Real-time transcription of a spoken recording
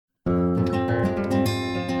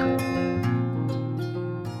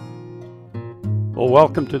Well,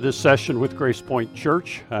 welcome to this session with Grace Point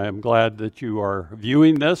Church. I am glad that you are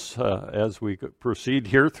viewing this as we proceed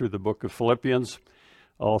here through the book of Philippians.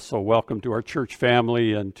 Also, welcome to our church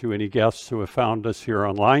family and to any guests who have found us here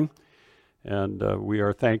online. And we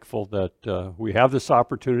are thankful that we have this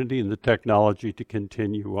opportunity and the technology to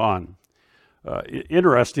continue on.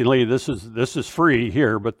 Interestingly, this is free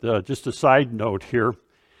here, but just a side note here.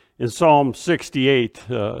 In Psalm 68,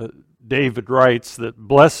 David writes that,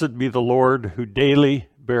 "Blessed be the Lord who daily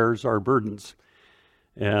bears our burdens."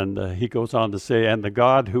 And he goes on to say, "And the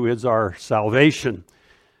God who is our salvation."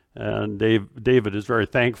 And David is very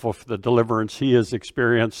thankful for the deliverance he has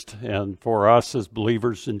experienced. And for us as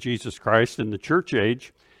believers in Jesus Christ in the church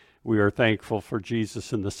age, we are thankful for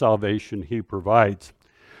Jesus and the salvation he provides.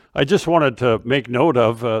 I just wanted to make note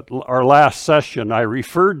of our last session. I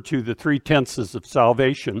referred to the three tenses of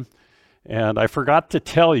salvation. And I forgot to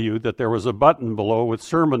tell you that there was a button below with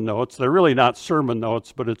sermon notes. They're really not sermon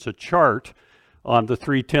notes, but it's a chart on the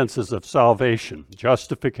three tenses of salvation: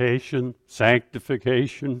 justification,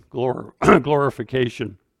 sanctification,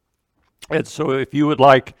 glorification. And so if you would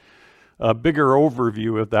like a bigger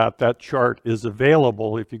overview of that chart is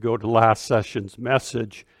available if you go to last session's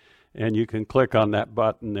message, and you can click on that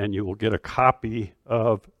button and you will get a copy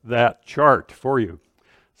of that chart for you.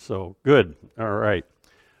 So good. All right.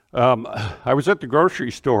 I was at the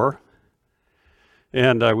grocery store,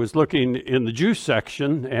 and I was looking in the juice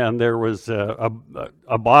section, and there was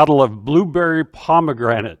a bottle of blueberry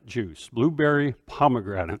pomegranate juice, blueberry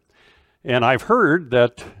pomegranate. And I've heard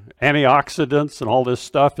that antioxidants and all this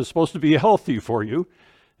stuff is supposed to be healthy for you,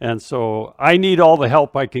 and so I need all the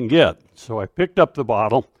help I can get. So I picked up the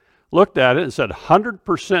bottle, looked at it, and said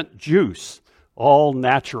 100% juice, all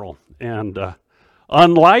natural. And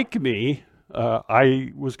unlike me,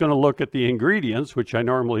 I was going to look at the ingredients, which I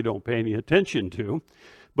normally don't pay any attention to,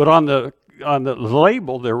 but on the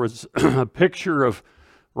label there was a picture of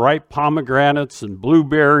ripe pomegranates and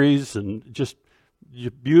blueberries and just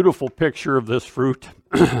a beautiful picture of this fruit.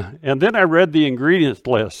 And then I read the ingredients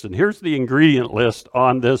list, and here's the ingredient list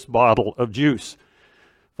on this bottle of juice.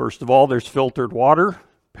 First of all, there's filtered water,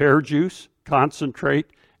 pear juice concentrate,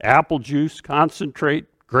 apple juice concentrate,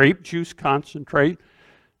 grape juice concentrate.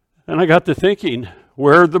 And I got to thinking,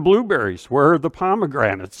 where are the blueberries? Where are the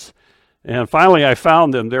pomegranates? And finally I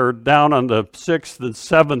found them. They're down on the 6th and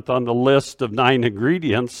 7th on the list of 9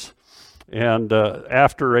 ingredients. And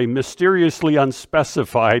after a mysteriously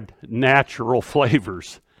unspecified natural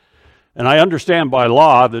flavors. And I understand by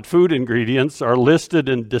law that food ingredients are listed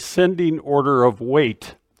in descending order of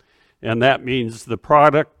weight. And that means the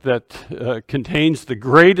product that contains the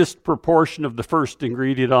greatest proportion of the first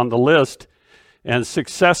ingredient on the list and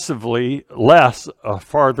successively less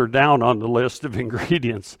farther down on the list of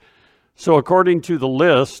ingredients. So according to the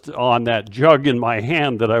list on that jug in my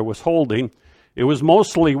hand that I was holding, it was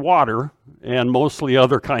mostly water and mostly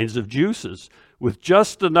other kinds of juices with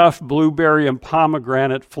just enough blueberry and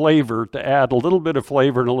pomegranate flavor to add a little bit of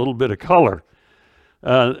flavor and a little bit of color.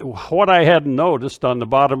 What I hadn't noticed on the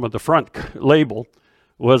bottom of the front label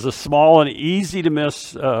was a small and easy to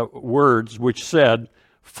miss words which said,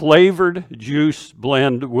 "Flavored juice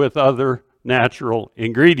blend with other natural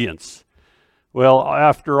ingredients." Well,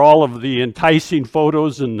 after all of the enticing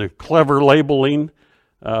photos and the clever labeling,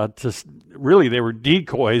 really they were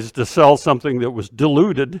decoys to sell something that was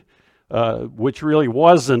diluted, which really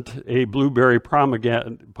wasn't a blueberry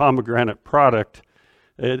pomegranate product.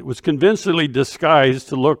 It was convincingly disguised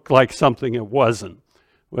to look like something it wasn't.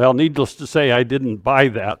 Well, needless to say, I didn't buy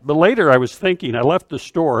that. But later I was thinking, I left the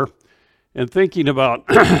store and thinking about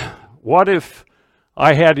what if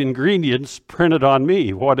I had ingredients printed on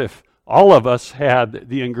me? What if all of us had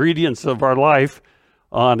the ingredients of our life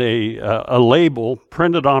on a label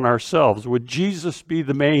printed on ourselves? Would Jesus be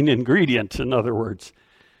the main ingredient, in other words?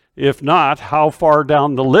 If not, how far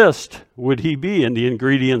down the list would he be in the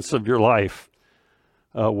ingredients of your life?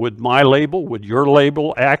 Would my label, would your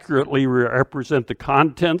label accurately represent the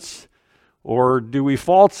contents? Or do we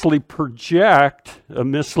falsely project a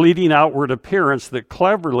misleading outward appearance that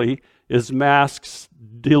cleverly masks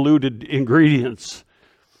diluted ingredients?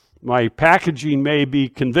 My packaging may be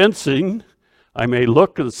convincing. I may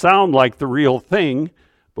look and sound like the real thing,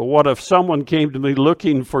 but what if someone came to me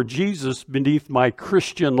looking for Jesus beneath my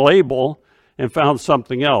Christian label and found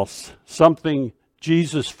something else, something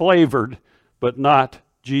Jesus flavored, but not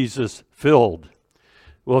Jesus filled?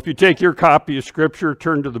 Well, if you take your copy of Scripture,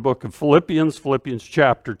 turn to the book of Philippians, Philippians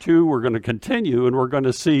chapter 2. We're going to continue, and we're going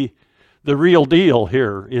to see the real deal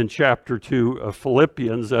here in chapter 2 of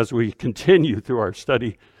Philippians as we continue through our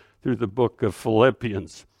study through the book of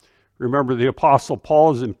Philippians. Remember, the Apostle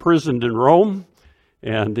Paul is imprisoned in Rome,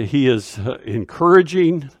 And he is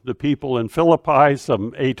encouraging the people in Philippi,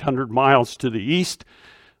 some 800 miles to the east,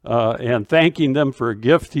 and thanking them for a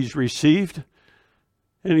gift he's received.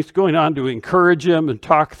 And he's going on to encourage them and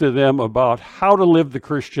talk to them about how to live the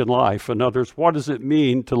Christian life. In other words, what does it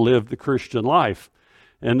mean to live the Christian life?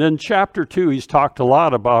 And then chapter 2, he's talked a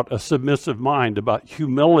lot about a submissive mind, about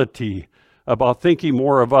humility, about thinking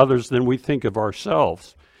more of others than we think of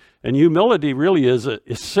ourselves. And humility really is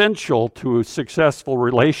essential to successful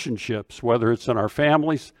relationships, whether it's in our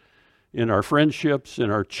families, in our friendships,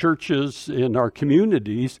 in our churches, in our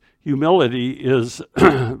communities. Humility is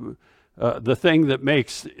the thing that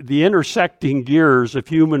makes the intersecting gears of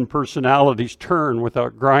human personalities turn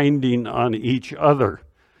without grinding on each other.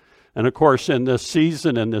 And of course, in this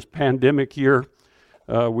season, in this pandemic year,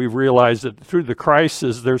 we've realized that through the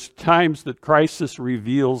crisis, there's times that crisis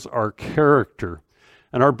reveals our character.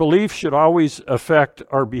 And our belief should always affect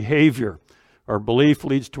our behavior. Our belief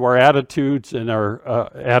leads to our attitudes, and our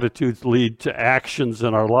attitudes lead to actions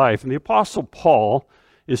in our life. And the Apostle Paul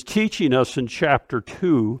is teaching us in chapter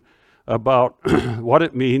 2 about what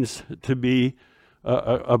it means to be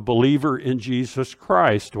a believer in Jesus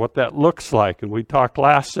Christ, what that looks like. And we talked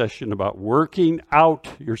last session about working out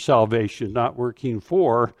your salvation, not working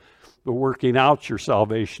for, but working out your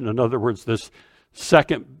salvation. In other words, this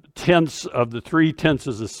second tense of the three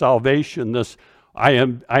tenses of salvation, this I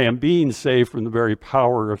am being saved from the very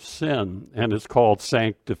power of sin, and it's called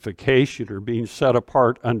sanctification, or being set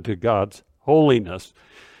apart unto God's holiness.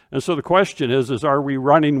 And so the question is are we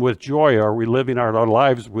running with joy? Are we living out our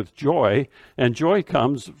lives with joy? And joy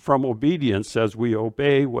comes from obedience as we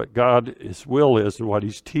obey what God's will is and what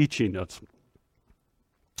he's teaching us.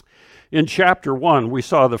 In chapter 1, we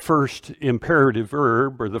saw the first imperative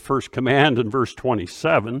verb, or the first command in verse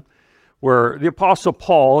 27, where the Apostle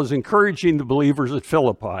Paul is encouraging the believers at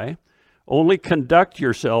Philippi, only conduct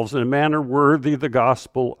yourselves in a manner worthy of the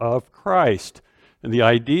gospel of Christ. And the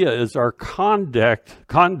idea is our conduct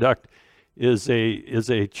is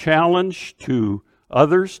a challenge to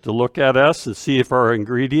others to look at us and see if our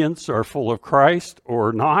ingredients are full of Christ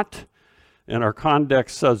or not. And our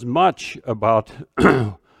conduct says much about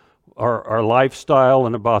our lifestyle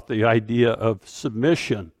and about the idea of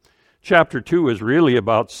submission. Chapter 2 is really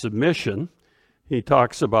about submission. He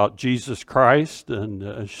talks about Jesus Christ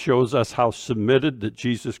and shows us how submitted that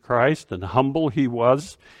Jesus Christ and humble he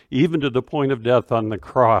was, even to the point of death on the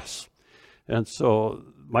cross. And so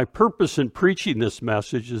my purpose in preaching this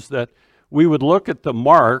message is that we would look at the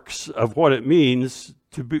marks of what it means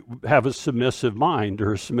to have a submissive mind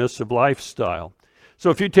or a submissive lifestyle. So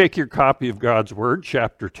if you take your copy of God's Word,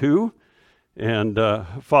 chapter 2, and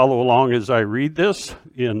follow along as I read this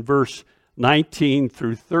in verse 19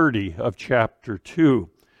 through 30 of chapter 2.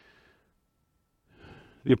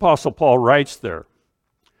 The Apostle Paul writes there,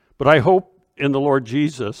 "But I hope in the Lord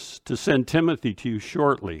Jesus to send Timothy to you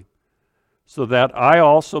shortly, so that I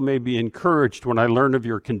also may be encouraged when I learn of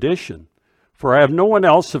your condition. For I have no one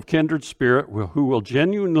else of kindred spirit who will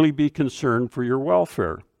genuinely be concerned for your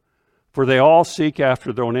welfare. For they all seek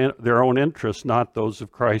after their own interests, not those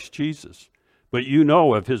of Christ Jesus. But you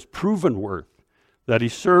know of his proven worth, that he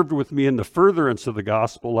served with me in the furtherance of the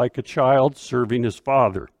gospel like a child serving his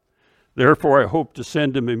father. Therefore I hope to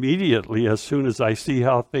send him immediately as soon as I see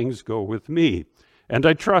how things go with me. And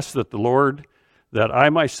I trust that the Lord, that I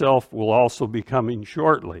myself will also be coming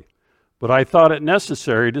shortly. But I thought it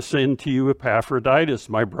necessary to send to you Epaphroditus,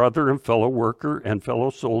 my brother and fellow worker and fellow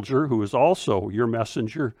soldier, who is also your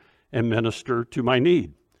messenger and minister to my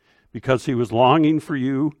need, because he was longing for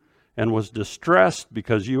you and was distressed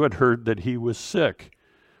because you had heard that he was sick.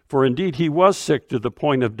 For indeed he was sick to the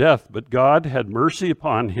point of death, but God had mercy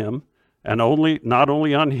upon him, and not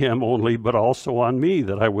only on him only, but also on me,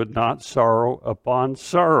 that I would not sorrow upon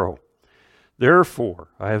sorrow. Therefore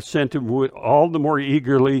I have sent him all the more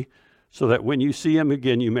eagerly, so that when you see him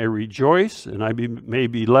again you may rejoice, and I may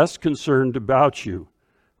be less concerned about you.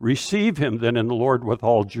 Receive him then in the Lord with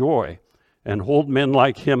all joy, and hold men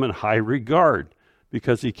like him in high regard,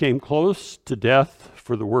 because he came close to death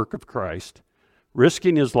for the work of Christ,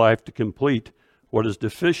 risking his life to complete what is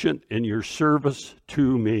deficient in your service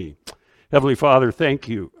to me." Heavenly Father, thank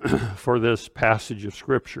you for this passage of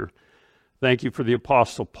Scripture. Thank you for the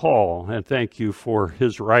Apostle Paul, and thank you for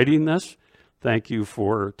his writing this. Thank you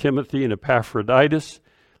for Timothy and Epaphroditus.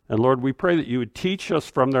 And Lord, we pray that you would teach us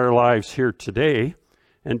from their lives here today,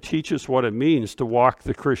 and teach us what it means to walk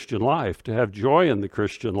the Christian life, to have joy in the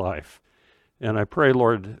Christian life. And I pray,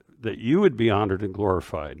 Lord, that you would be honored and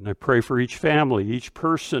glorified. And I pray for each family, each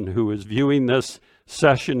person who is viewing this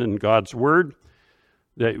session in God's Word,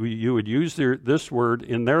 that you would use this word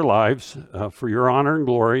in their lives for your honor and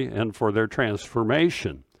glory and for their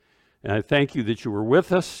transformation. And I thank you that you were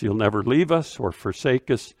with us. You'll never leave us or forsake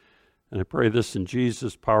us. And I pray this in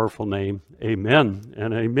Jesus' powerful name. Amen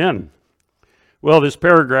and amen. Well, this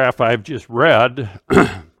paragraph I've just read,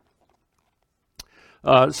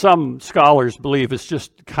 some scholars believe it's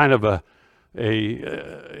just kind of a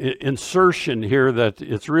insertion here that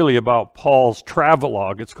it's really about Paul's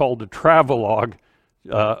travelogue. It's called the travelogue,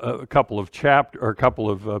 a couple of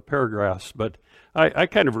paragraphs. But I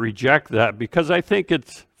kind of reject that because I think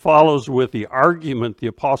it follows with the argument the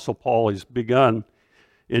Apostle Paul has begun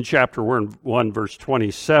in chapter 1, verse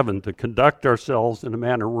 27, to conduct ourselves in a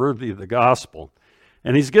manner worthy of the gospel.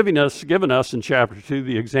 And he's given us in chapter 2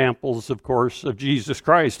 the examples, of course, of Jesus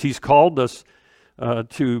Christ. He's called us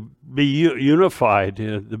to be unified.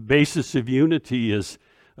 The basis of unity is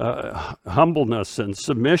humbleness and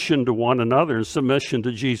submission to one another and submission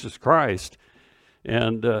to Jesus Christ.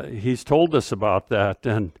 And he's told us about that.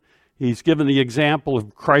 And he's given the example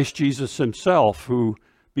of Christ Jesus himself, who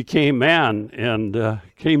became man and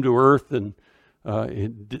came to earth and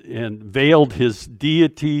veiled his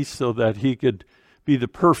deity so that he could be the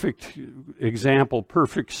perfect example,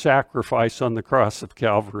 perfect sacrifice on the cross of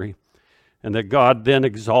Calvary. And that God then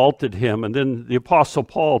exalted him. And then the Apostle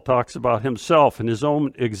Paul talks about himself and his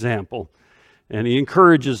own example. And he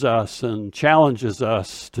encourages us and challenges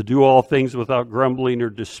us to do all things without grumbling or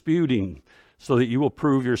disputing, so that you will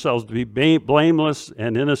prove yourselves to be blameless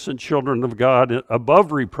and innocent children of God,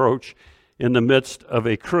 above reproach in the midst of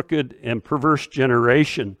a crooked and perverse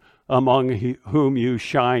generation, among whom you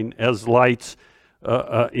shine as lights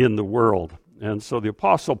in the world. And so the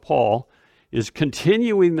Apostle Paul is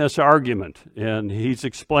continuing this argument, and he's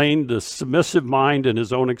explained the submissive mind in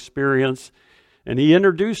his own experience, and he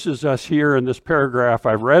introduces us here in this paragraph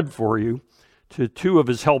I've read for you to two of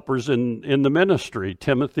his helpers in the ministry,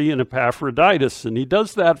 Timothy and Epaphroditus, and he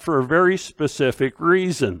does that for a very specific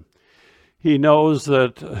reason. He knows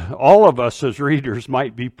that all of us as readers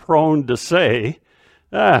might be prone to say,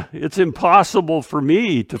 it's impossible for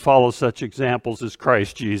me to follow such examples as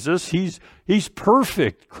Christ Jesus. He's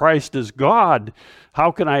perfect. Christ is God.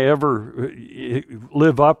 How can I ever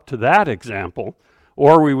live up to that example?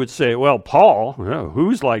 Or we would say, well, Paul,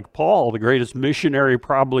 who's like Paul, the greatest missionary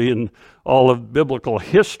probably in all of biblical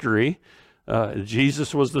history?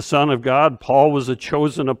 Jesus was the Son of God. Paul was a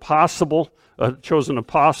chosen apostle.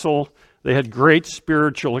 They had great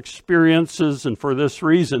spiritual experiences, and for this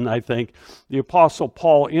reason, I think, the Apostle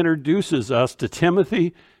Paul introduces us to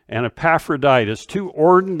Timothy and Epaphroditus, two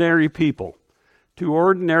ordinary people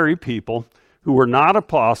who were not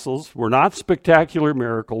apostles, were not spectacular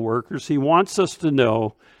miracle workers. He wants us to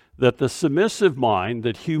know that the submissive mind,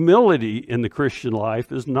 that humility in the Christian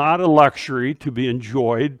life is not a luxury to be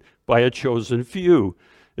enjoyed by a chosen few.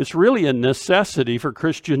 It's really a necessity for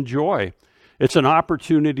Christian joy. It's an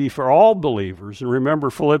opportunity for all believers. And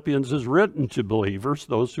remember, Philippians is written to believers,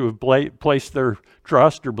 those who have placed their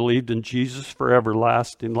trust or believed in Jesus for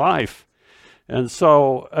everlasting life. And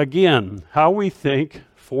so, again, how we think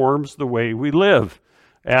forms the way we live.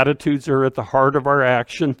 Attitudes are at the heart of our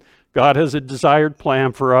action. God has a desired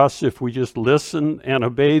plan for us if we just listen and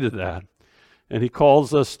obey to that. And he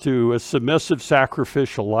calls us to a submissive,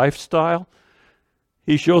 sacrificial lifestyle.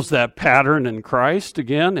 He shows that pattern in Christ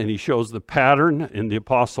again, and he shows the pattern in the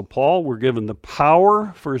Apostle Paul. We're given the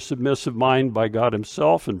power for a submissive mind by God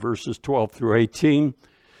himself in verses 12 through 18.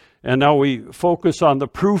 And now we focus on the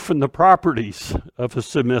proof and the properties of a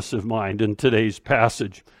submissive mind in today's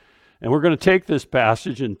passage. And we're going to take this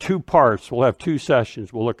passage in two parts. We'll have two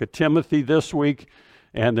sessions. We'll look at Timothy this week,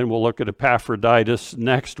 and then we'll look at Epaphroditus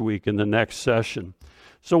next week in the next session.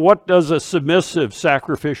 So what does a submissive,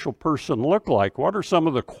 sacrificial person look like? What are some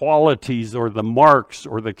of the qualities or the marks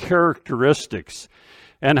or the characteristics?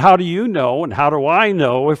 And how do you know, and how do I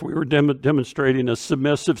know if we were demonstrating a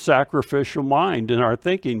submissive, sacrificial mind in our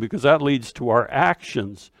thinking? Because that leads to our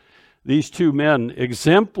actions. These two men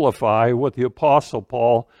exemplify what the Apostle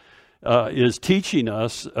Paul is teaching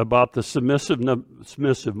us about the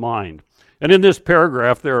submissive mind. And in this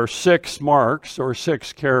paragraph, there are 6 marks or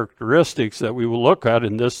 6 characteristics that we will look at.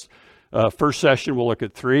 In this first session, we'll look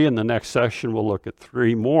at 3. In the next session, we'll look at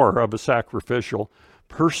 3 more of a sacrificial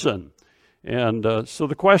person. And so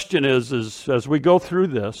the question is as we go through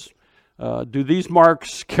this, do these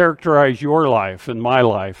marks characterize your life and my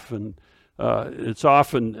life? And it's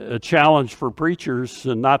often a challenge for preachers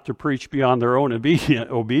not to preach beyond their own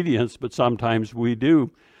obedience, but sometimes we do.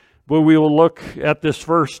 But we will look at this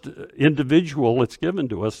first individual that's given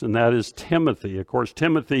to us, and that is Timothy. Of course,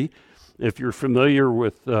 Timothy, if you're familiar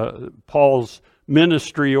with Paul's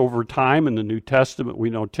ministry over time. In the New Testament, we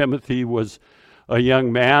know Timothy was a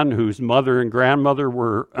young man whose mother and grandmother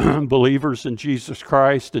were believers in Jesus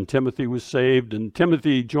Christ, and Timothy was saved. And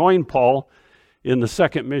Timothy joined Paul in the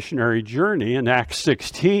second missionary journey. In Acts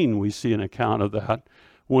 16, we see an account of that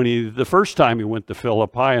the first time he went to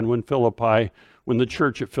Philippi, and when the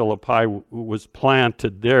church at Philippi was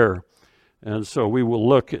planted there. And so we will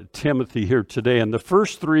look at Timothy here today. And the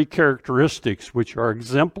first three characteristics which are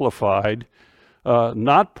exemplified,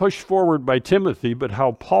 not pushed forward by Timothy, but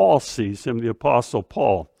how Paul sees him, the Apostle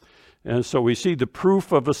Paul. And so we see the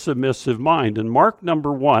proof of a submissive mind. And mark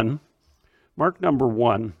number one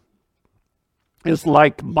is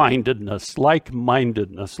like-mindedness.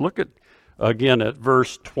 Like-mindedness. Look at, again, at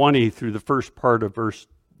verse 20 through the first part of verse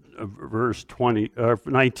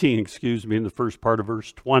 19, in the first part of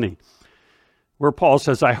verse 20, where Paul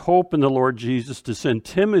says, I hope in the Lord Jesus to send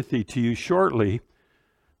Timothy to you shortly,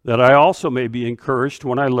 that I also may be encouraged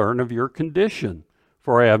when I learn of your condition.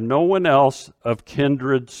 For I have no one else of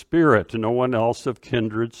kindred spirit.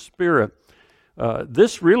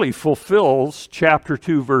 This really fulfills chapter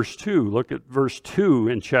 2, verse 2. Look at verse 2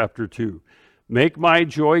 in chapter 2. Make my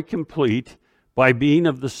joy complete by being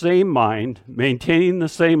of the same mind, maintaining the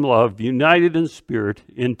same love, united in spirit,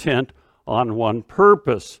 intent on one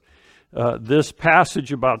purpose. This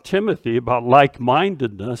passage about Timothy, about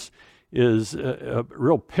like-mindedness, is a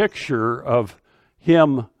real picture of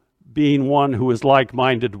him being one who is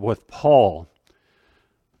like-minded with Paul.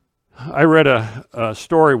 I read a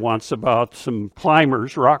story once about some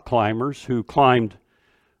climbers, rock climbers, who climbed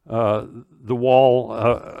the wall,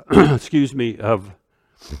 of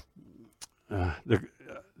the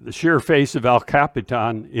sheer face of El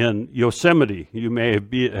Capitan in Yosemite. You may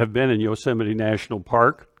have been in Yosemite National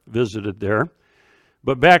Park, visited there.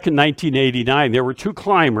 But back in 1989, there were two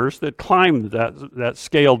climbers that climbed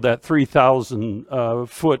scaled that 3,000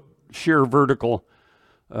 foot sheer vertical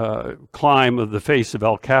climb of the face of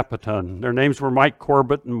El Capitan. Their names were Mike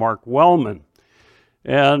Corbett and Mark Wellman.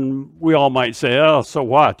 And we all might say, oh, so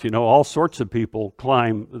what? All sorts of people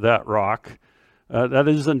climb that rock. That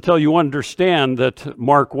is until you understand that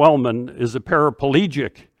Mark Wellman is a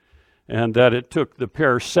paraplegic, and that it took the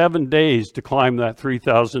pair 7 days to climb that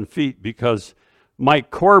 3,000 feet because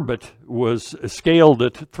Mike Corbett was scaled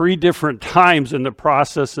it 3 different times in the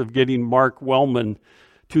process of getting Mark Wellman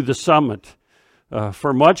to the summit.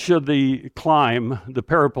 For much of the climb, the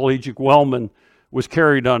paraplegic Wellman was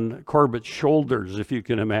carried on Corbett's shoulders, if you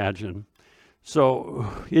can imagine. So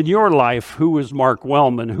in your life, who is Mark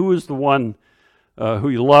Wellman? Who is the one who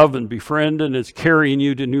you love and befriend and is carrying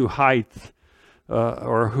you to new heights?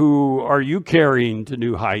 Or who are you carrying to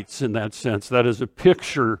new heights in that sense? That is a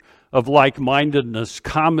picture of like-mindedness,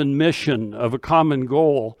 common mission, of a common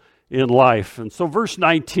goal in life. And so verse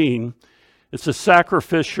 19, it's a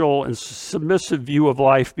sacrificial and submissive view of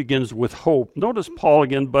life begins with hope. Notice Paul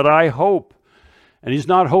again, but I hope. And he's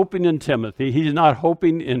not hoping in Timothy. He's not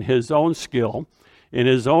hoping in his own skill, in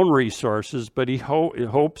his own resources, but he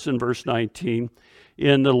hopes in verse 19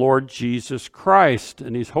 in the Lord Jesus Christ.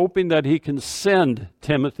 And he's hoping that he can send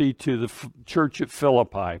Timothy to the church at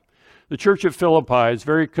Philippi. The church at Philippi is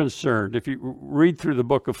very concerned. If you read through the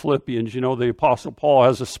book of Philippians, you know the Apostle Paul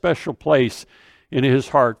has a special place in his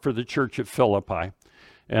heart for the church at Philippi.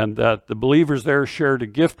 And that the believers there shared a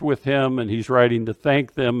gift with him, and he's writing to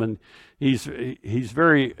thank them. And he's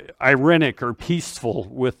very ironic or peaceful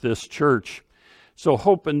with this church. So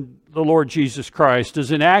hope in the Lord Jesus Christ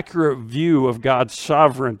is an accurate view of God's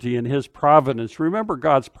sovereignty and his providence. Remember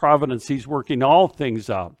God's providence, he's working all things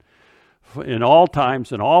out in all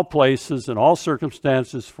times, in all places, in all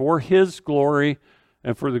circumstances for his glory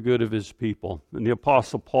and for the good of his people. And the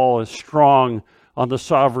Apostle Paul is strong on the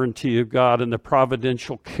sovereignty of God and the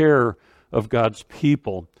providential care of God's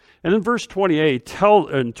people. And in verse 28,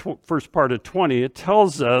 first part of 20, it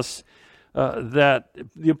tells us that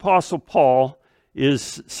the Apostle Paul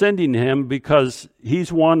is sending him because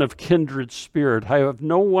he's one of kindred spirit. I have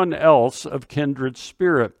no one else of kindred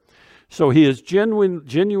spirit. So he is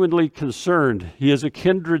genuinely concerned. He is a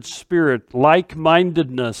kindred spirit,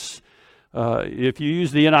 like-mindedness. If you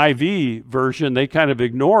use the NIV version, they kind of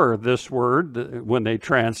ignore this word when they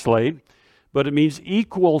translate, but it means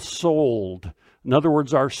equal-souled. In other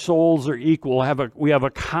words, our souls are equal. We have a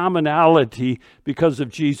commonality because of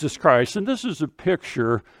Jesus Christ. And this is a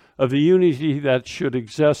picture of the unity that should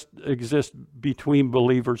exist between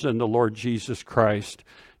believers and the Lord Jesus Christ.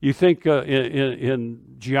 You think in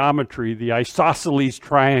geometry, the isosceles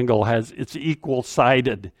triangle it's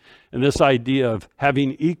equal-sided. And this idea of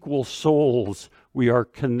having equal souls, we are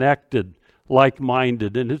connected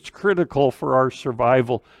like-minded, and it's critical for our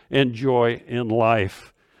survival and joy in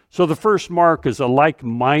life. So the first mark is a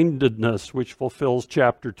like-mindedness, which fulfills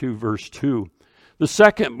chapter 2, verse 2. The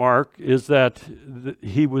second mark is that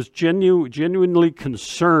he was genuinely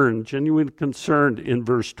concerned in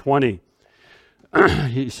verse 20.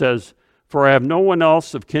 He says, "For I have no one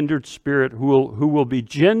else of kindred spirit who will be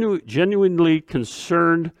genuinely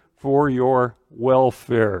concerned for your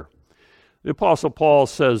welfare." The Apostle Paul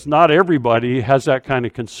says not everybody has that kind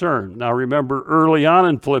of concern. Now remember, early on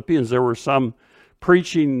in Philippians, there were some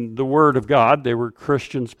preaching the Word of God. They were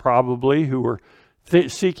Christians probably who were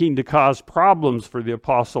seeking to cause problems for the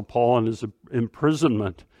Apostle Paul in his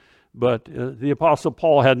imprisonment. But the Apostle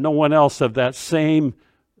Paul had no one else of that same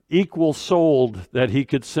equal souled that he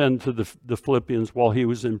could send to the Philippians while he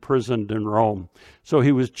was imprisoned in Rome. So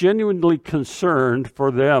he was genuinely concerned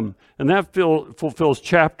for them. And that fulfills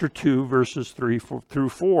chapter 2, verses 3 through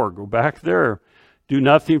 4. Go back there. "Do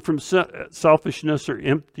nothing from selfishness or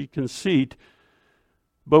empty conceit,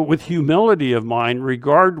 but with humility of mind,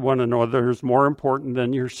 regard one another as more important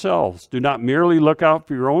than yourselves. Do not merely look out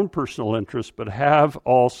for your own personal interests, but have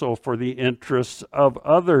also for the interests of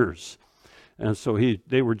others." And so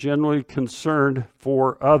they were genuinely concerned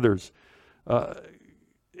for others.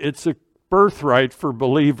 It's a birthright for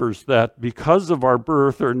believers that because of our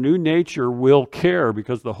birth, our new nature will care,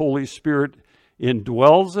 because the Holy Spirit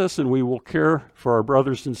indwells us, and we will care for our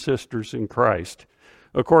brothers and sisters in Christ.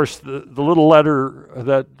 Of course, the little letter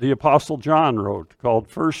that the Apostle John wrote, called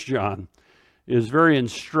 1 John, is very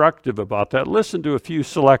instructive about that. Listen to a few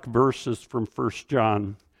select verses from 1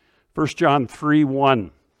 John. 1 John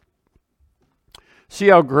 3:1. "See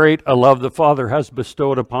how great a love the Father has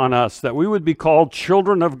bestowed upon us, that we would be called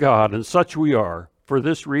children of God, and such we are. For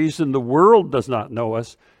this reason the world does not know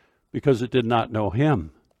us, because it did not know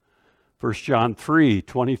him." 1 John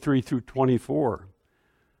 3:23 through 24.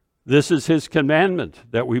 "This is his commandment,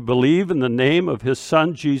 that we believe in the name of his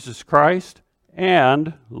Son, Jesus Christ,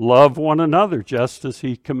 and love one another, just as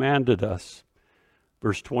he commanded us."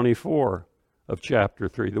 Verse 24 of chapter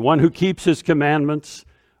 3. "The one who keeps his commandments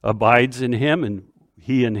abides in him, and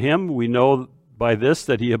he in him. We know by this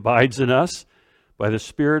that he abides in us, by the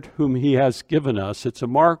Spirit whom he has given us." It's a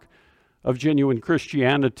mark of genuine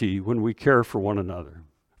Christianity when we care for one another.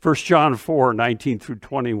 1 John 4:19 through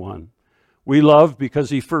 21. "We love because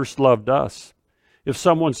he first loved us. If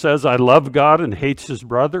someone says, 'I love God,' and hates his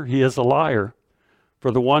brother, he is a liar. For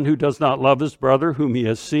the one who does not love his brother whom he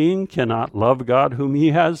has seen cannot love God whom he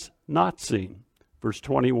has not seen." Verse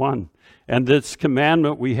 21. "And this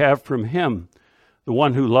commandment we have from him, the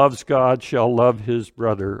one who loves God shall love his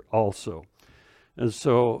brother also." And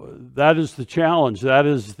so that is the challenge. That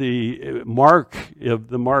is the mark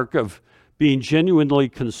of being genuinely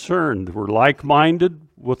concerned. We're like-minded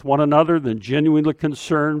with one another, then genuinely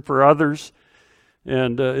concerned for others.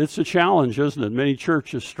 And it's a challenge, isn't it? Many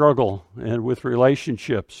churches struggle and with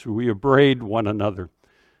relationships. We abrade one another.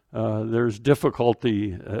 There's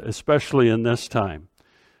difficulty, especially in this time.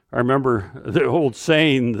 I remember the old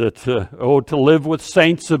saying that, to live with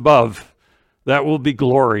saints above, that will be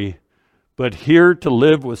glory. But here to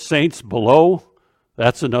live with saints below,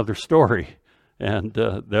 that's another story. And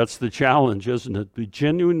that's the challenge, isn't it? Be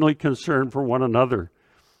genuinely concerned for one another.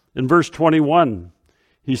 In verse 21,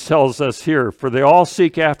 he tells us here, "For they all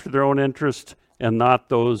seek after their own interest and not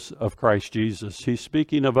those of Christ Jesus." He's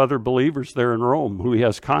speaking of other believers there in Rome who he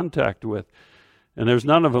has contact with. And there's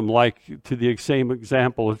none of them like to the same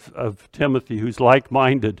example of Timothy, who's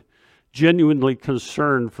like-minded, genuinely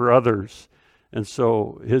concerned for others. And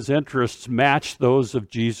so his interests match those of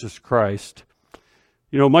Jesus Christ.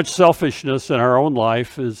 You know, much selfishness in our own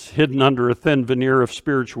life is hidden under a thin veneer of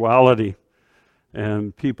spirituality.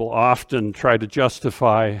 And people often try to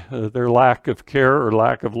justify their lack of care or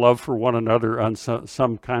lack of love for one another on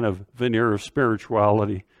some kind of veneer of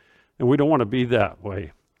spirituality. And we don't want to be that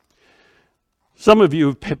way. Some of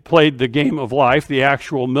you have played the game of life, the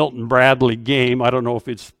actual Milton Bradley game. I don't know if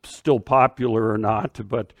it's still popular or not,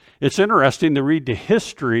 but it's interesting to read the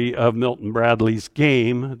history of Milton Bradley's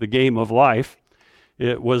game, the game of life.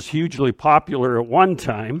 It was hugely popular at one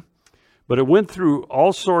time, but it went through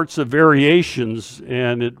all sorts of variations,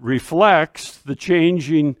 and it reflects the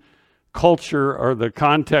changing culture or the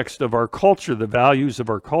context of our culture, the values of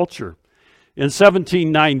our culture. In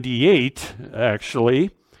 1798, actually,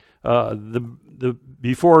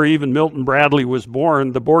 before even Milton Bradley was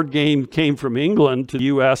born, the board game came from England to the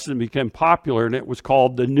U.S. and became popular, and it was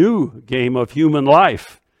called the New Game of Human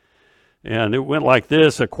Life. And it went like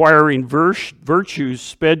this: acquiring virtues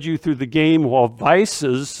sped you through the game, while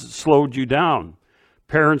vices slowed you down.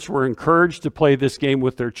 Parents were encouraged to play this game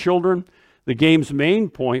with their children. The game's main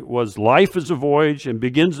point was life is a voyage and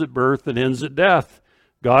begins at birth and ends at death.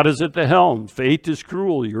 God is at the helm. Fate is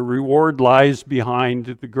cruel. Your reward lies behind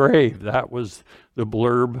the grave. That was the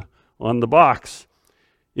blurb on the box.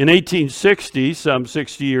 In 1860, some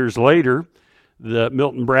 60 years later,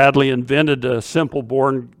 Milton Bradley invented a simple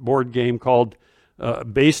board game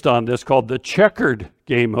based on this called the checkered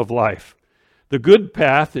game of life. The good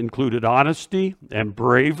path included honesty and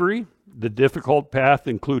bravery. The difficult path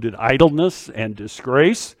included idleness and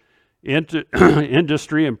disgrace.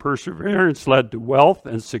 Industry and perseverance led to wealth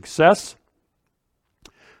and success.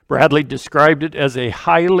 Bradley described it as a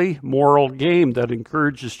highly moral game that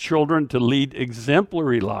encourages children to lead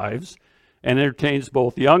exemplary lives and entertains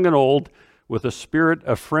both young and old with a spirit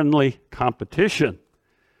of friendly competition.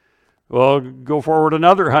 Well, go forward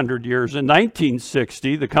another 100 years. In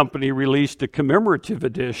 1960, the company released a commemorative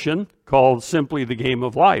edition called simply The Game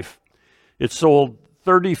of Life. It sold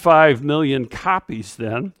 35 million copies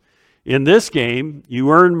then. In this game,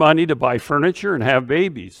 you earn money to buy furniture and have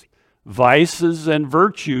babies. Vices and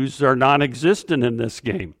virtues are non-existent in this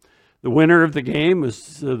game. The winner of the game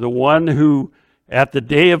is the one who, at the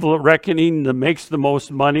day of reckoning, makes the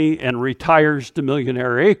most money and retires to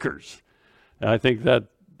millionaire acres. I think that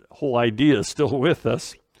whole idea is still with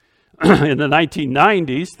us. In the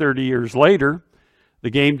 1990s, 30 years later, the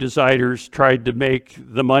game designers tried to make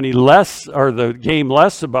the game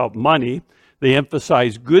less about money. They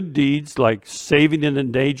emphasize good deeds like saving an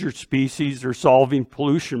endangered species or solving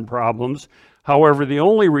pollution problems. However, the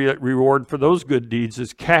only reward for those good deeds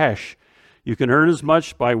is cash. You can earn as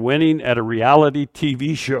much by winning at a reality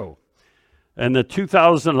TV show. And the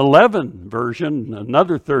 2011 version,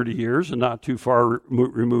 another 30 years and not too far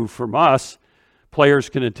removed from us, players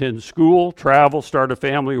can attend school, travel, start a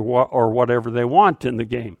family, or whatever they want in the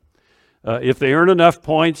game. If they earn enough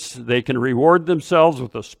points, they can reward themselves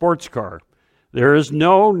with a sports car. There is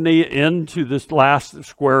no end to this last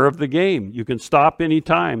square of the game. You can stop any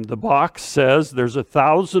time. The box says there's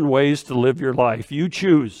 1,000 ways to live your life. You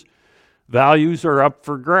choose. Values are up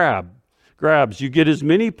for grabs. You get as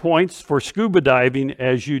many points for scuba diving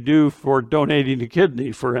as you do for donating a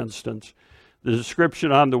kidney, for instance. The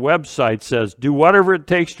description on the website says, do whatever it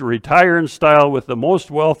takes to retire in style with the most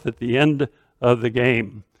wealth at the end of the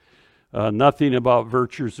game. Nothing about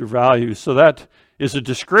virtues or values. So that is a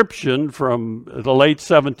description from the late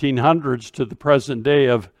 1700s to the present day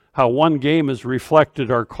of how one game has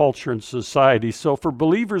reflected our culture and society. So for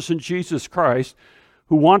believers in Jesus Christ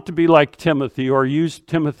who want to be like Timothy, or use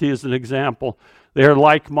Timothy as an example, they are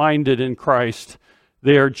like-minded in Christ.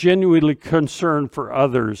 They are genuinely concerned for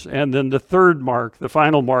others. And then the third mark, the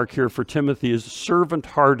final mark here for Timothy, is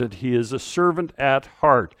servant-hearted. He is a servant at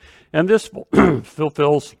heart. And this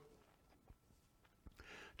fulfills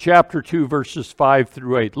chapter 2, verses 5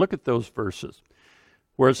 through 8. Look at those verses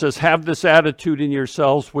where it says, have this attitude in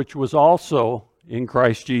yourselves, which was also in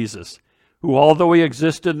Christ Jesus, who, although he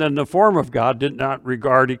existed in the form of God, did not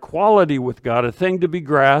regard equality with God a thing to be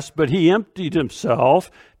grasped, but he emptied himself,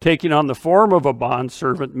 taking on the form of a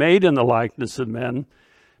bondservant, made in the likeness of men.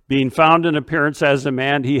 Being found in appearance as a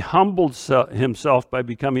man, he humbled himself by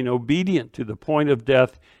becoming obedient to the point of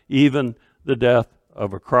death, even the death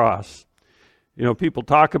of a cross. You know, people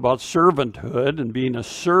talk about servanthood and being a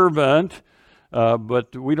servant,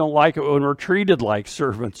 but we don't like it when we're treated like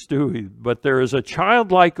servants, do we? But there is a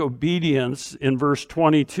childlike obedience in verse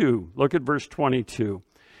 22. Look at verse 22.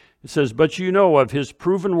 It says, but you know of his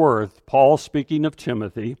proven worth, Paul speaking of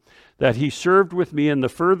Timothy, that he served with me in the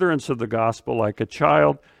furtherance of the gospel like a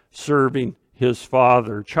child serving his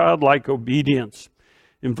father. Childlike obedience.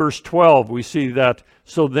 In verse 12, we see that,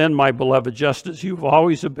 so then, my beloved, just as you've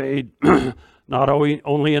always obeyed, not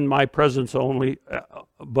only in my presence only,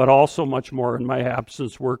 but also much more in my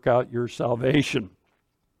absence, work out your salvation.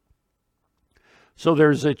 So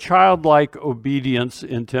there's a childlike obedience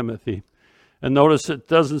in Timothy. And notice it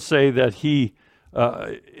doesn't say that he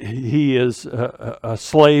is a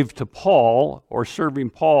slave to Paul or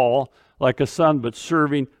serving Paul like a son, but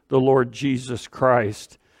serving the Lord Jesus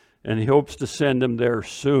Christ. And he hopes to send him there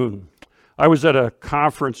soon. I was at a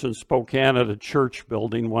conference in Spokane at a church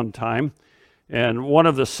building one time. And one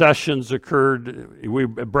of the sessions occurred,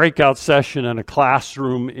 a breakout session in a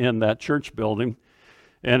classroom in that church building.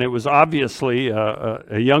 And it was obviously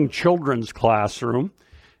a young children's classroom.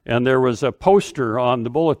 And there was a poster on the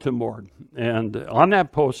bulletin board. And on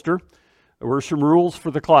that poster, there were some rules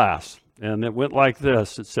for the class. And it went like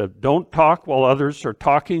this. It said, don't talk while others are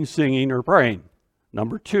talking, singing, or praying.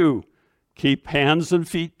 Number 2, keep hands and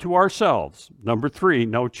feet to ourselves. Number 3,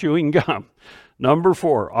 no chewing gum. Number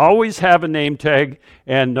 4, always have a name tag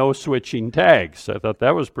and no switching tags. I thought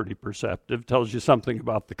that was pretty perceptive. Tells you something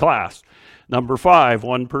about the class. Number 5,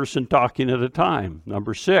 one person talking at a time.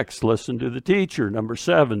 Number 6, listen to the teacher. Number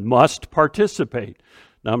 7, must participate.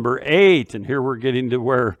 Number 8, and here we're getting to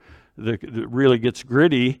where it really gets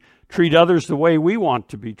gritty, treat others the way we want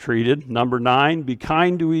to be treated. Number 9, be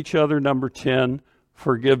kind to each other. Number 10,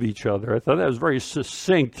 forgive each other. I thought that was very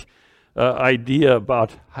succinct idea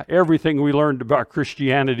about everything we learned about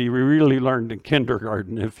Christianity. We really learned in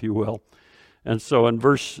kindergarten, if you will. And so in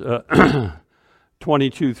verse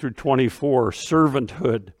 22 through 24,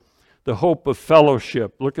 servanthood, the hope of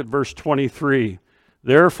fellowship. Look at verse 23.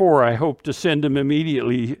 Therefore, I hope to send him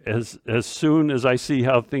immediately as soon as I see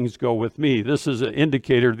how things go with me. This is an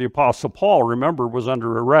indicator. The Apostle Paul, remember, was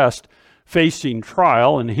under arrest, facing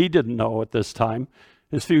trial, and he didn't know at this time.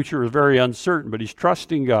 His future was very uncertain, but he's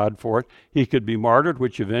trusting God for it. He could be martyred,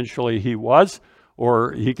 which eventually he was,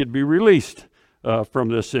 or he could be released from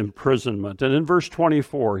this imprisonment. And in verse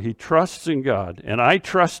 24, he trusts in God, and I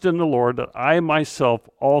trust in the Lord that I myself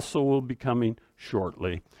also will be coming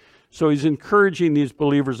shortly. So he's encouraging these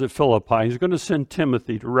believers at Philippi. He's going to send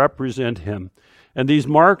Timothy to represent him. And these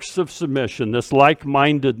marks of submission, this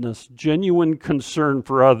like-mindedness, genuine concern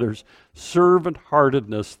for others,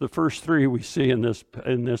 servant-heartedness, the first 3 we see in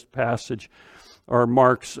this passage are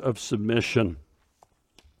marks of submission.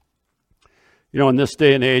 You know, in this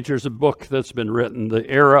day and age, there's a book that's been written, The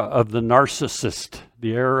Era of the Narcissist.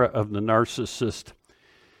 The Era of the Narcissist.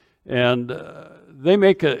 And they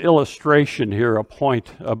make an illustration here, a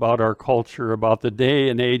point about our culture, about the day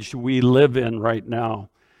and age we live in right now.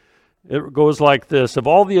 It goes like this. Of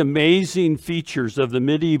all the amazing features of the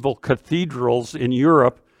medieval cathedrals in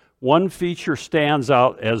Europe, one feature stands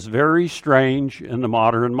out as very strange in the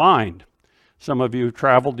modern mind. Some of you have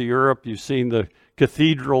traveled to Europe. You've seen the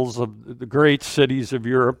cathedrals of the great cities of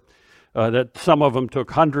Europe, that some of them took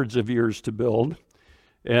hundreds of years to build.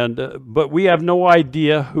 But we have no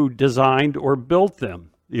idea who designed or built them.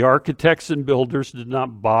 The architects and builders did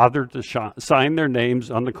not bother to sign their names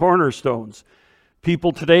on the cornerstones.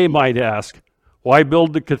 People today might ask, why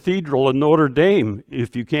build the cathedral in Notre Dame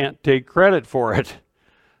if you can't take credit for it?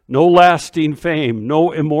 No lasting fame,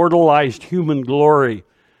 no immortalized human glory.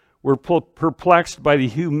 We're perplexed by the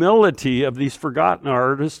humility of these forgotten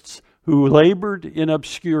artists who labored in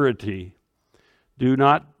obscurity. They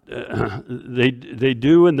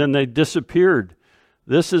do, and then they disappeared.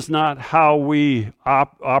 This is not how we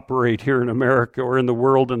operate here in America or in the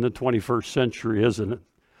world in the 21st century, isn't it?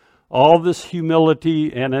 All this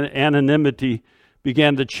humility and anonymity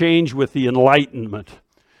began to change with the Enlightenment.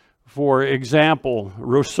 For example,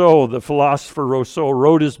 Rousseau, the philosopher Rousseau,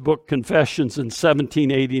 wrote his book Confessions in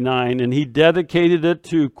 1789, and he dedicated it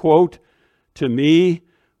to, quote, to me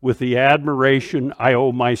with the admiration I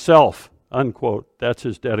owe myself, unquote. That's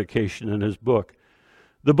his dedication in his book.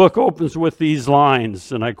 The book opens with these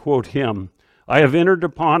lines, and I quote him, I have entered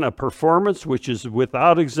upon a performance which is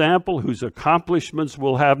without example, whose accomplishments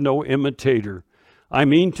will have no imitator. I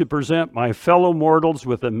mean to present my fellow mortals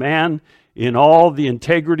with a man in all the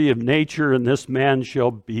integrity of nature, and this man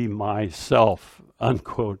shall be myself,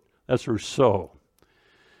 unquote. That's Rousseau.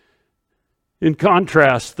 In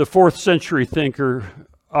contrast, the 4th century thinker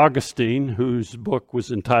Augustine, whose book was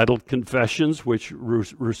entitled Confessions, which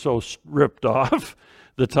Rousseau ripped off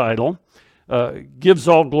the title, gives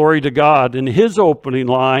all glory to God. In his opening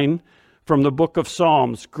line from the book of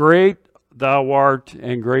Psalms, great thou art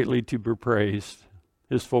and greatly to be praised.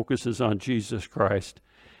 His focus is on Jesus Christ.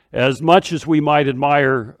 As much as we might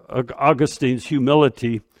admire Augustine's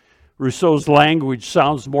humility, Rousseau's language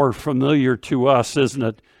sounds more familiar to us, isn't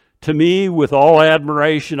it? To me, with all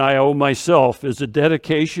admiration I owe myself, is a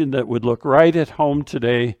dedication that would look right at home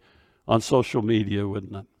today on social media,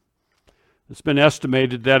 wouldn't it? It's been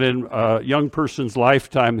estimated that in a young person's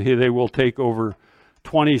lifetime, they will take over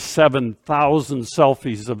 27,000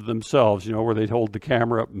 selfies of themselves, where they hold the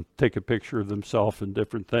camera up and take a picture of themselves and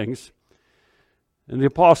different things. And the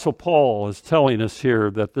Apostle Paul is telling us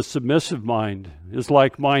here that the submissive mind is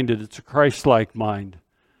like-minded. It's a Christ-like mind.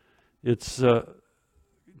 It's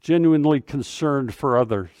genuinely concerned for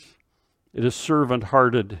others. It is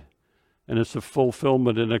servant-hearted, and it's a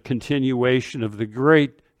fulfillment and a continuation of the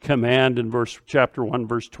great command in chapter 1,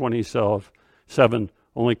 verse 27,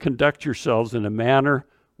 only conduct yourselves in a manner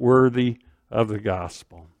worthy of the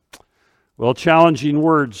gospel. Well, challenging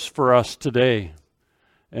words for us today,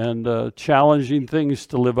 and challenging things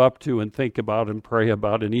to live up to and think about and pray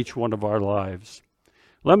about in each one of our lives.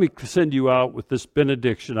 Let me send you out with this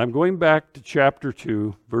benediction. I'm going back to chapter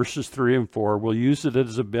 2, verses 3 and 4. We'll use it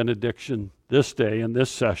as a benediction this day in this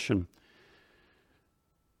session.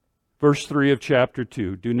 Verse 3 of chapter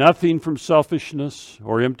 2, do nothing from selfishness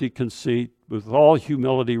or empty conceit. With all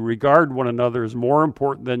humility, regard one another as more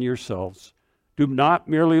important than yourselves. Do not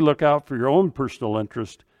merely look out for your own personal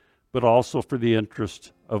interest, but also for the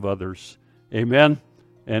interest of others. Amen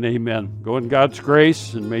and amen. Go in God's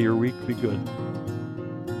grace, and may your week be good.